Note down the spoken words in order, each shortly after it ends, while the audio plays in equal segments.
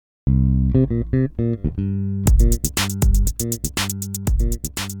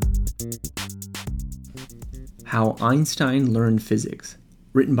How Einstein Learned Physics,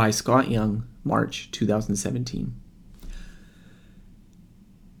 written by Scott Young, March 2017.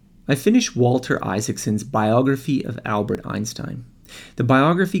 I finished Walter Isaacson's biography of Albert Einstein. The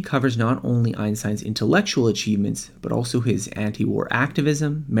biography covers not only Einstein's intellectual achievements, but also his anti-war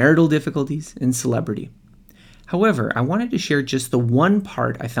activism, marital difficulties, and celebrity. However, I wanted to share just the one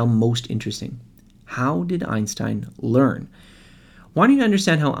part I found most interesting. How did Einstein learn? Wanting to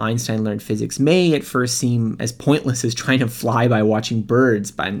understand how Einstein learned physics may at first seem as pointless as trying to fly by watching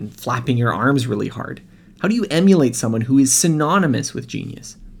birds and flapping your arms really hard. How do you emulate someone who is synonymous with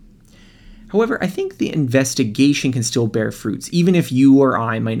genius? However, I think the investigation can still bear fruits, even if you or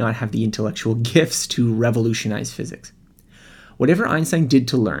I might not have the intellectual gifts to revolutionize physics. Whatever Einstein did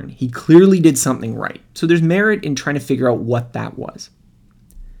to learn, he clearly did something right, so there's merit in trying to figure out what that was.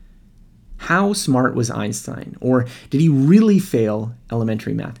 How smart was Einstein, or did he really fail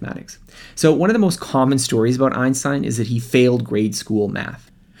elementary mathematics? So one of the most common stories about Einstein is that he failed grade school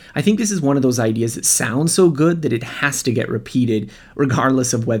math. I think this is one of those ideas that sounds so good that it has to get repeated,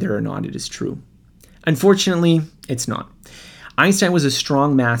 regardless of whether or not it is true. Unfortunately, it's not. Einstein was a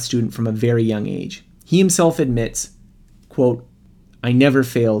strong math student from a very young age. He himself admits, quote, "I never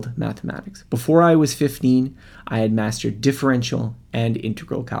failed mathematics. Before I was 15, I had mastered differential and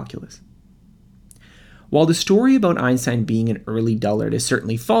integral calculus." While the story about Einstein being an early dullard is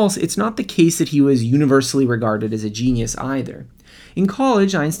certainly false, it's not the case that he was universally regarded as a genius either. In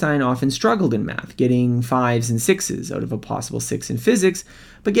college, Einstein often struggled in math, getting 5s and 6s out of a possible 6 in physics,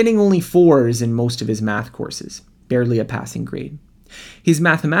 but getting only 4s in most of his math courses, barely a passing grade. His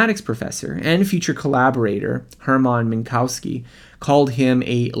mathematics professor and future collaborator, Hermann Minkowski, called him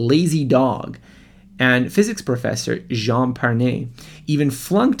a lazy dog, and physics professor Jean Parnay even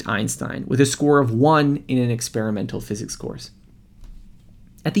flunked Einstein with a score of 1 in an experimental physics course.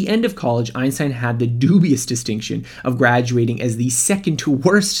 At the end of college, Einstein had the dubious distinction of graduating as the second to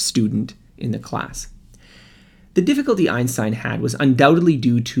worst student in the class. The difficulty Einstein had was undoubtedly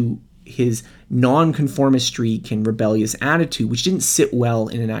due to his nonconformist streak and rebellious attitude, which didn't sit well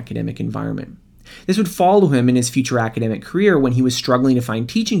in an academic environment. This would follow him in his future academic career when he was struggling to find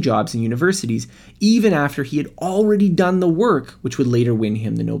teaching jobs in universities, even after he had already done the work which would later win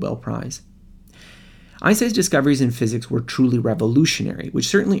him the Nobel Prize. Einstein's discoveries in physics were truly revolutionary, which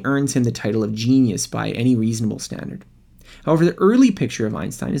certainly earns him the title of genius by any reasonable standard. However, the early picture of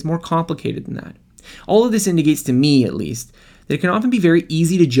Einstein is more complicated than that. All of this indicates to me, at least, that it can often be very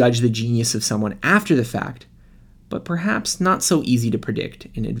easy to judge the genius of someone after the fact, but perhaps not so easy to predict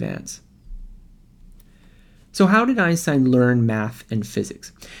in advance. So how did Einstein learn math and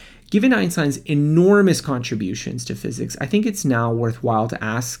physics? Given Einstein's enormous contributions to physics, I think it's now worthwhile to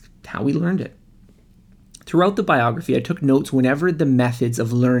ask how he learned it. Throughout the biography, I took notes whenever the methods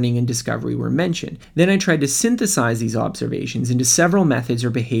of learning and discovery were mentioned. Then I tried to synthesize these observations into several methods or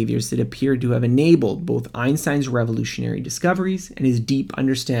behaviors that appeared to have enabled both Einstein's revolutionary discoveries and his deep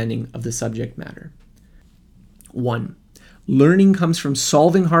understanding of the subject matter. 1. Learning comes from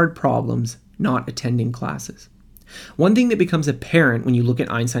solving hard problems, not attending classes. One thing that becomes apparent when you look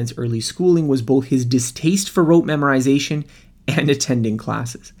at Einstein's early schooling was both his distaste for rote memorization and attending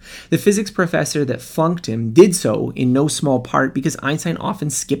classes. The physics professor that flunked him did so in no small part because Einstein often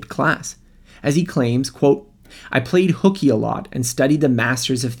skipped class. As he claims, quote, "I played hooky a lot and studied the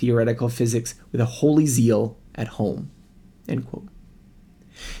masters of theoretical physics with a holy zeal at home," end quote.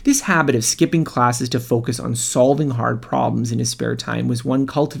 This habit of skipping classes to focus on solving hard problems in his spare time was one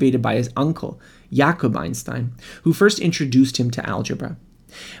cultivated by his uncle, Jakob Einstein, who first introduced him to algebra.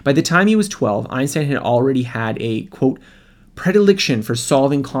 By the time he was 12, Einstein had already had a, quote, "predilection for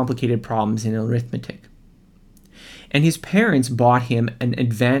solving complicated problems in arithmetic." And his parents bought him an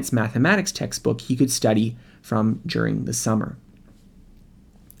advanced mathematics textbook he could study from during the summer.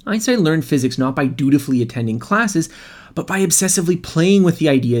 Einstein learned physics not by dutifully attending classes, but by obsessively playing with the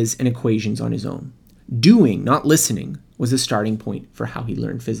ideas and equations on his own. Doing, not listening, was the starting point for how he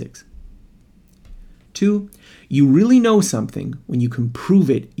learned physics. 2. You really know something when you can prove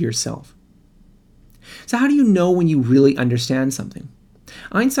it yourself. So how do you know when you really understand something?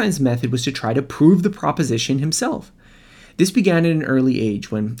 Einstein's method was to try to prove the proposition himself. This began at an early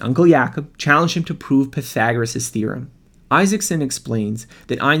age when Uncle Jakob challenged him to prove Pythagoras' theorem. Isaacson explains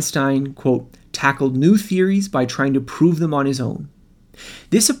that Einstein, quote, "tackled new theories by trying to prove them on his own."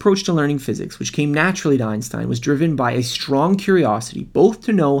 This approach to learning physics, which came naturally to Einstein, was driven by a strong curiosity both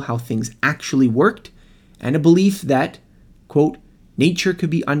to know how things actually worked and a belief that, quote, "nature could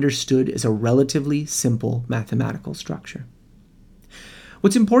be understood as a relatively simple mathematical structure."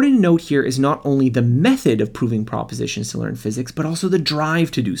 What's important to note here is not only the method of proving propositions to learn physics, but also the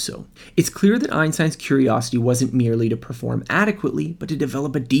drive to do so. It's clear that Einstein's curiosity wasn't merely to perform adequately, but to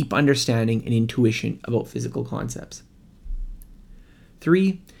develop a deep understanding and intuition about physical concepts.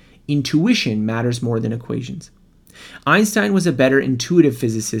 3. Intuition matters more than equations. Einstein was a better intuitive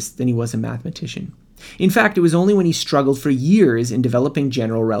physicist than he was a mathematician. In fact, it was only when he struggled for years in developing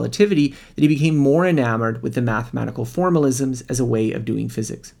general relativity that he became more enamored with the mathematical formalisms as a way of doing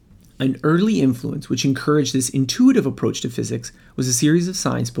physics. An early influence which encouraged this intuitive approach to physics was a series of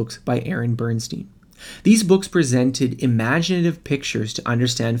science books by Aaron Bernstein. These books presented imaginative pictures to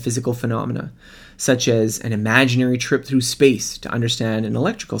understand physical phenomena, such as an imaginary trip through space to understand an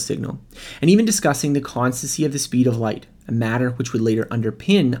electrical signal, and even discussing the constancy of the speed of light, a matter which would later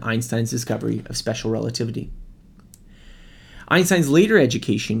underpin Einstein's discovery of special relativity. Einstein's later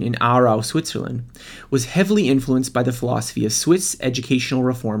education in Aarau, Switzerland, was heavily influenced by the philosophy of Swiss educational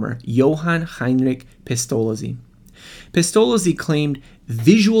reformer Johann Heinrich Pestalozzi. Pestalozzi claimed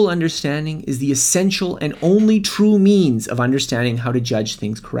visual understanding is the essential and only true means of understanding how to judge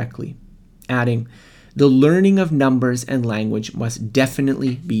things correctly, adding, "The learning of numbers and language must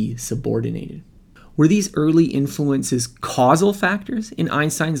definitely be subordinated." Were these early influences causal factors in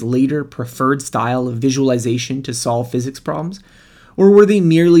Einstein's later preferred style of visualization to solve physics problems? Or were they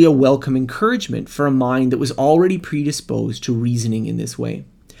merely a welcome encouragement for a mind that was already predisposed to reasoning in this way?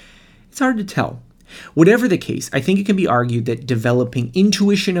 It's hard to tell. Whatever the case, I think it can be argued that developing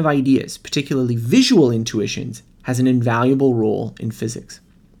intuition of ideas, particularly visual intuitions, has an invaluable role in physics.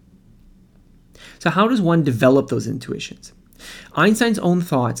 So how does one develop those intuitions? Einstein's own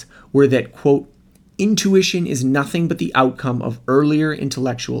thoughts were that, quote, "Intuition is nothing but the outcome of earlier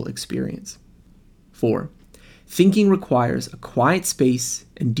intellectual experience." 4. Thinking requires a quiet space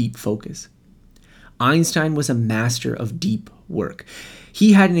and deep focus. Einstein was a master of deep work.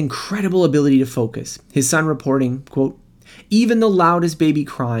 He had an incredible ability to focus. His son reporting, quote, "Even the loudest baby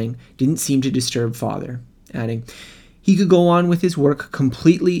crying didn't seem to disturb father," adding, "He could go on with his work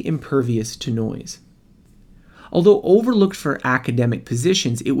completely impervious to noise." Although overlooked for academic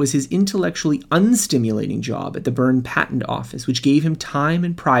positions, it was his intellectually unstimulating job at the Bern Patent Office which gave him time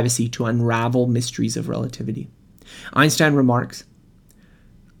and privacy to unravel mysteries of relativity. Einstein remarks,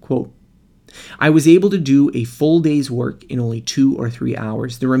 quote, "I was able to do a full day's work in only 2 or 3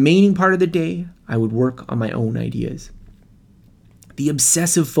 hours. The remaining part of the day, I would work on my own ideas." The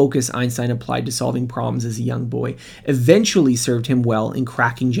obsessive focus Einstein applied to solving problems as a young boy eventually served him well in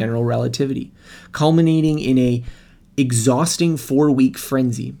cracking general relativity, culminating in an exhausting 4-week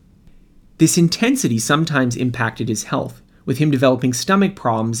frenzy. This intensity sometimes impacted his health, with him developing stomach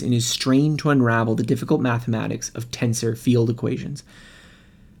problems in his strain to unravel the difficult mathematics of tensor field equations.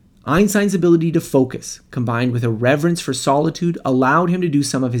 Einstein's ability to focus, combined with a reverence for solitude, allowed him to do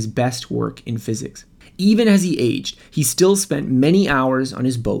some of his best work in physics. Even as he aged, he still spent many hours on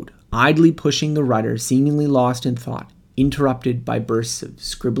his boat, idly pushing the rudder, seemingly lost in thought, interrupted by bursts of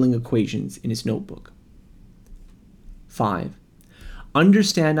scribbling equations in his notebook. 5.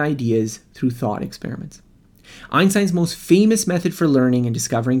 Understand ideas through thought experiments. Einstein's most famous method for learning and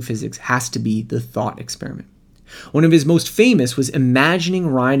discovering physics has to be the thought experiment. One of his most famous was imagining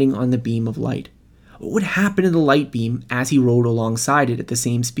riding on the beam of light. What would happen to the light beam as he rode alongside it at the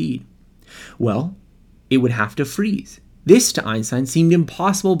same speed? Well, it would have to freeze. This, to Einstein, seemed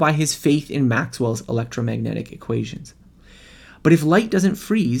impossible by his faith in Maxwell's electromagnetic equations. But if light doesn't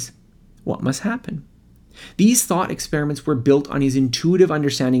freeze, what must happen? These thought experiments were built on his intuitive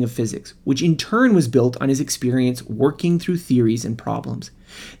understanding of physics, which in turn was built on his experience working through theories and problems.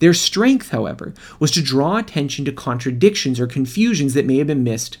 Their strength, however, was to draw attention to contradictions or confusions that may have been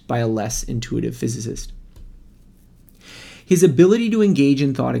missed by a less intuitive physicist. His ability to engage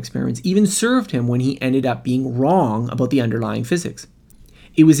in thought experiments even served him when he ended up being wrong about the underlying physics.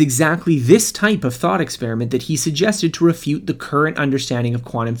 It was exactly this type of thought experiment that he suggested to refute the current understanding of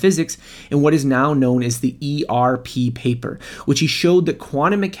quantum physics in what is now known as the ERP paper, which he showed that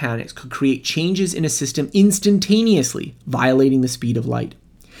quantum mechanics could create changes in a system instantaneously, violating the speed of light.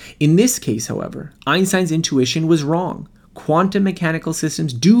 In this case, however, Einstein's intuition was wrong. Quantum mechanical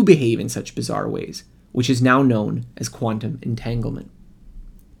systems do behave in such bizarre ways, which is now known as quantum entanglement.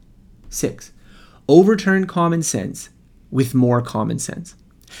 6. Overturn common sense with more common sense.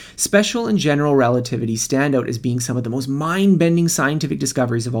 Special and general relativity stand out as being some of the most mind-bending scientific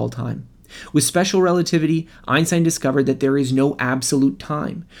discoveries of all time. With special relativity, Einstein discovered that there is no absolute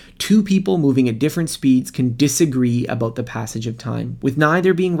time. Two people moving at different speeds can disagree about the passage of time, with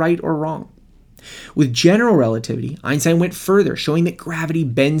neither being right or wrong. With general relativity, Einstein went further, showing that gravity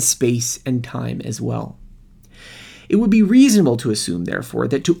bends space and time as well. It would be reasonable to assume, therefore,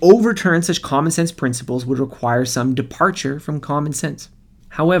 that to overturn such common sense principles would require some departure from common sense.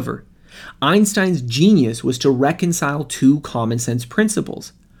 However, Einstein's genius was to reconcile two common sense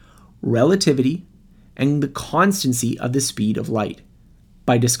principles, relativity and the constancy of the speed of light,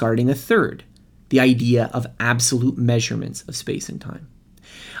 by discarding a third, the idea of absolute measurements of space and time.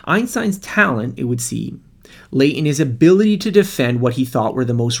 Einstein's talent, it would seem, lay in his ability to defend what he thought were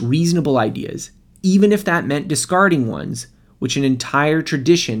the most reasonable ideas, even if that meant discarding ones which an entire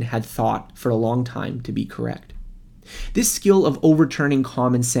tradition had thought for a long time to be correct. This skill of overturning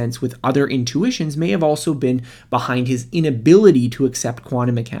common sense with other intuitions may have also been behind his inability to accept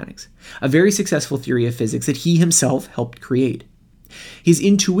quantum mechanics, a very successful theory of physics that he himself helped create. His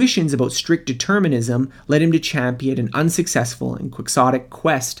intuitions about strict determinism led him to champion an unsuccessful and quixotic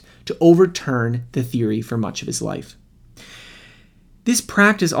quest to overturn the theory for much of his life. This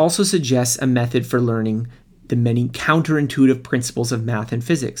practice also suggests a method for learning the many counterintuitive principles of math and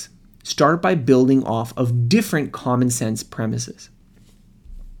physics. Start by building off of different common sense premises.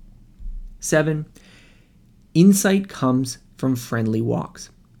 7. Insight comes from friendly walks.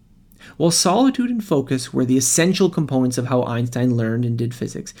 While solitude and focus were the essential components of how Einstein learned and did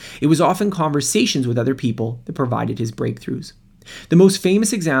physics, it was often conversations with other people that provided his breakthroughs. The most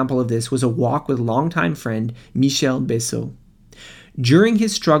famous example of this was a walk with longtime friend Michel Bessot. During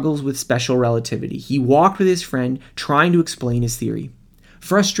his struggles with special relativity, he walked with his friend trying to explain his theory.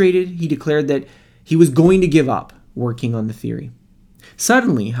 Frustrated, he declared that he was going to give up working on the theory.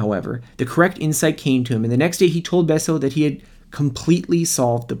 Suddenly, however, the correct insight came to him, and the next day he told Bessot that he had completely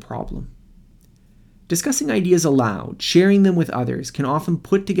solved the problem. Discussing ideas aloud, sharing them with others, can often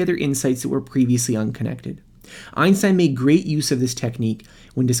put together insights that were previously unconnected. Einstein made great use of this technique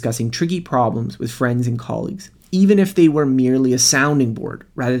when discussing tricky problems with friends and colleagues, even if they were merely a sounding board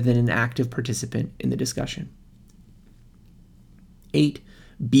rather than an active participant in the discussion. 8.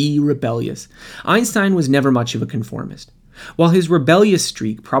 Be rebellious. Einstein was never much of a conformist. While his rebellious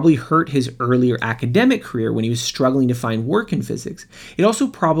streak probably hurt his earlier academic career when he was struggling to find work in physics, it also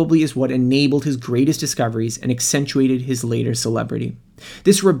probably is what enabled his greatest discoveries and accentuated his later celebrity.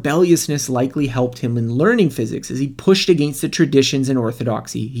 This rebelliousness likely helped him in learning physics as he pushed against the traditions and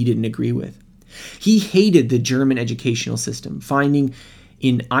orthodoxy he didn't agree with. He hated the German educational system, finding,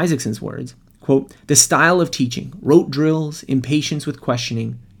 in Isaacson's words, quote, the style of teaching, rote drills, impatience with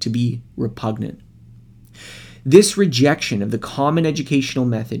questioning, to be repugnant. This rejection of the common educational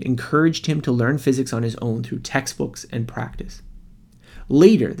method encouraged him to learn physics on his own through textbooks and practice.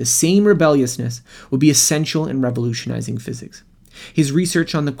 Later, the same rebelliousness would be essential in revolutionizing physics. His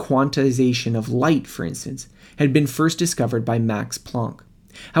research on the quantization of light, for instance, had been first discovered by Max Planck.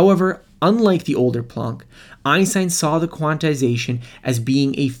 However, unlike the older Planck, Einstein saw the quantization as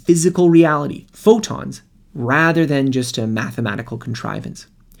being a physical reality, photons, rather than just a mathematical contrivance.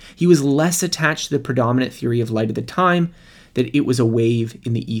 He was less attached to the predominant theory of light at the time, that it was a wave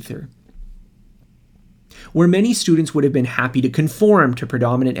in the ether. Where many students would have been happy to conform to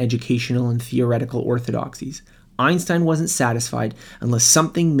predominant educational and theoretical orthodoxies, Einstein wasn't satisfied unless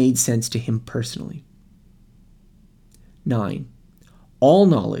something made sense to him personally. 9. All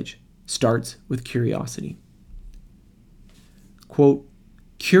knowledge starts with curiosity. Quote,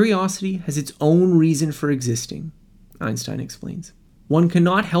 curiosity has its own reason for existing, Einstein explains. One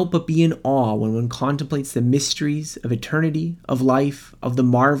cannot help but be in awe when one contemplates the mysteries of eternity, of life, of the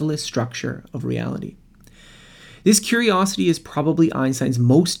marvelous structure of reality. This curiosity is probably Einstein's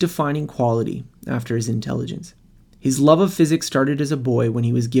most defining quality after his intelligence. His love of physics started as a boy when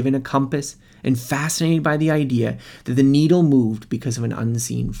he was given a compass and fascinated by the idea that the needle moved because of an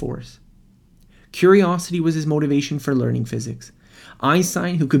unseen force. Curiosity was his motivation for learning physics.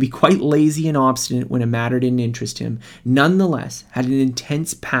 Einstein, who could be quite lazy and obstinate when a matter didn't interest him, nonetheless had an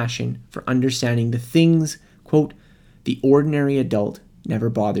intense passion for understanding the things, quote, the ordinary adult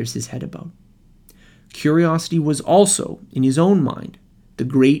never bothers his head about. Curiosity was also, in his own mind, the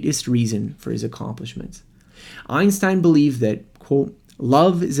greatest reason for his accomplishments. Einstein believed that, quote,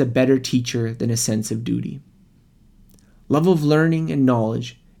 love is a better teacher than a sense of duty. Love of learning and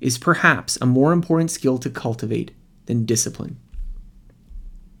knowledge is perhaps a more important skill to cultivate than discipline.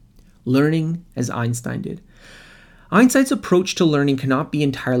 Learning as Einstein did. Einstein's approach to learning cannot be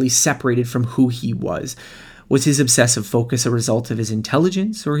entirely separated from who he was. Was his obsessive focus a result of his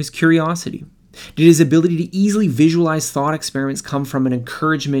intelligence or his curiosity? Did his ability to easily visualize thought experiments come from an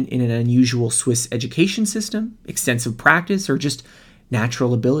encouragement in an unusual Swiss education system, extensive practice, or just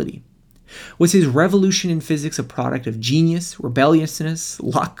natural ability? Was his revolution in physics a product of genius, rebelliousness,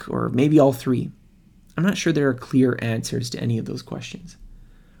 luck, or maybe all three? I'm not sure there are clear answers to any of those questions.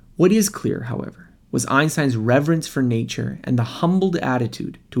 What is clear, however, was Einstein's reverence for nature and the humbled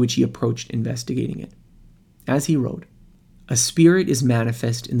attitude to which he approached investigating it. As he wrote, "A spirit is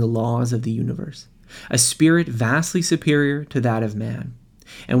manifest in the laws of the universe, a spirit vastly superior to that of man,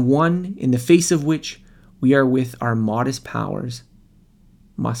 and one in the face of which we are with our modest powers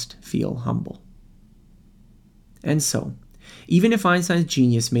must feel humble." And so, even if Einstein's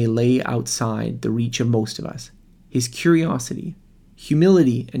genius may lay outside the reach of most of us, his curiosity,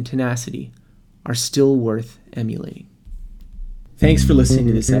 humility, and tenacity are still worth emulating. Thanks for listening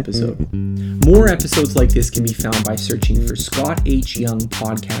to this episode. More episodes like this can be found by searching for Scott H. Young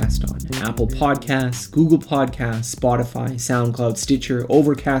Podcast on Apple Podcasts, Google Podcasts, Spotify, SoundCloud, Stitcher,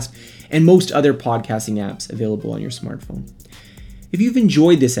 Overcast, and most other podcasting apps available on your smartphone. If you've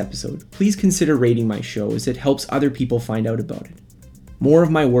enjoyed this episode, please consider rating my show as it helps other people find out about it. More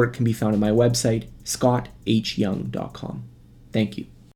of my work can be found on my website, scotthyoung.com. Thank you.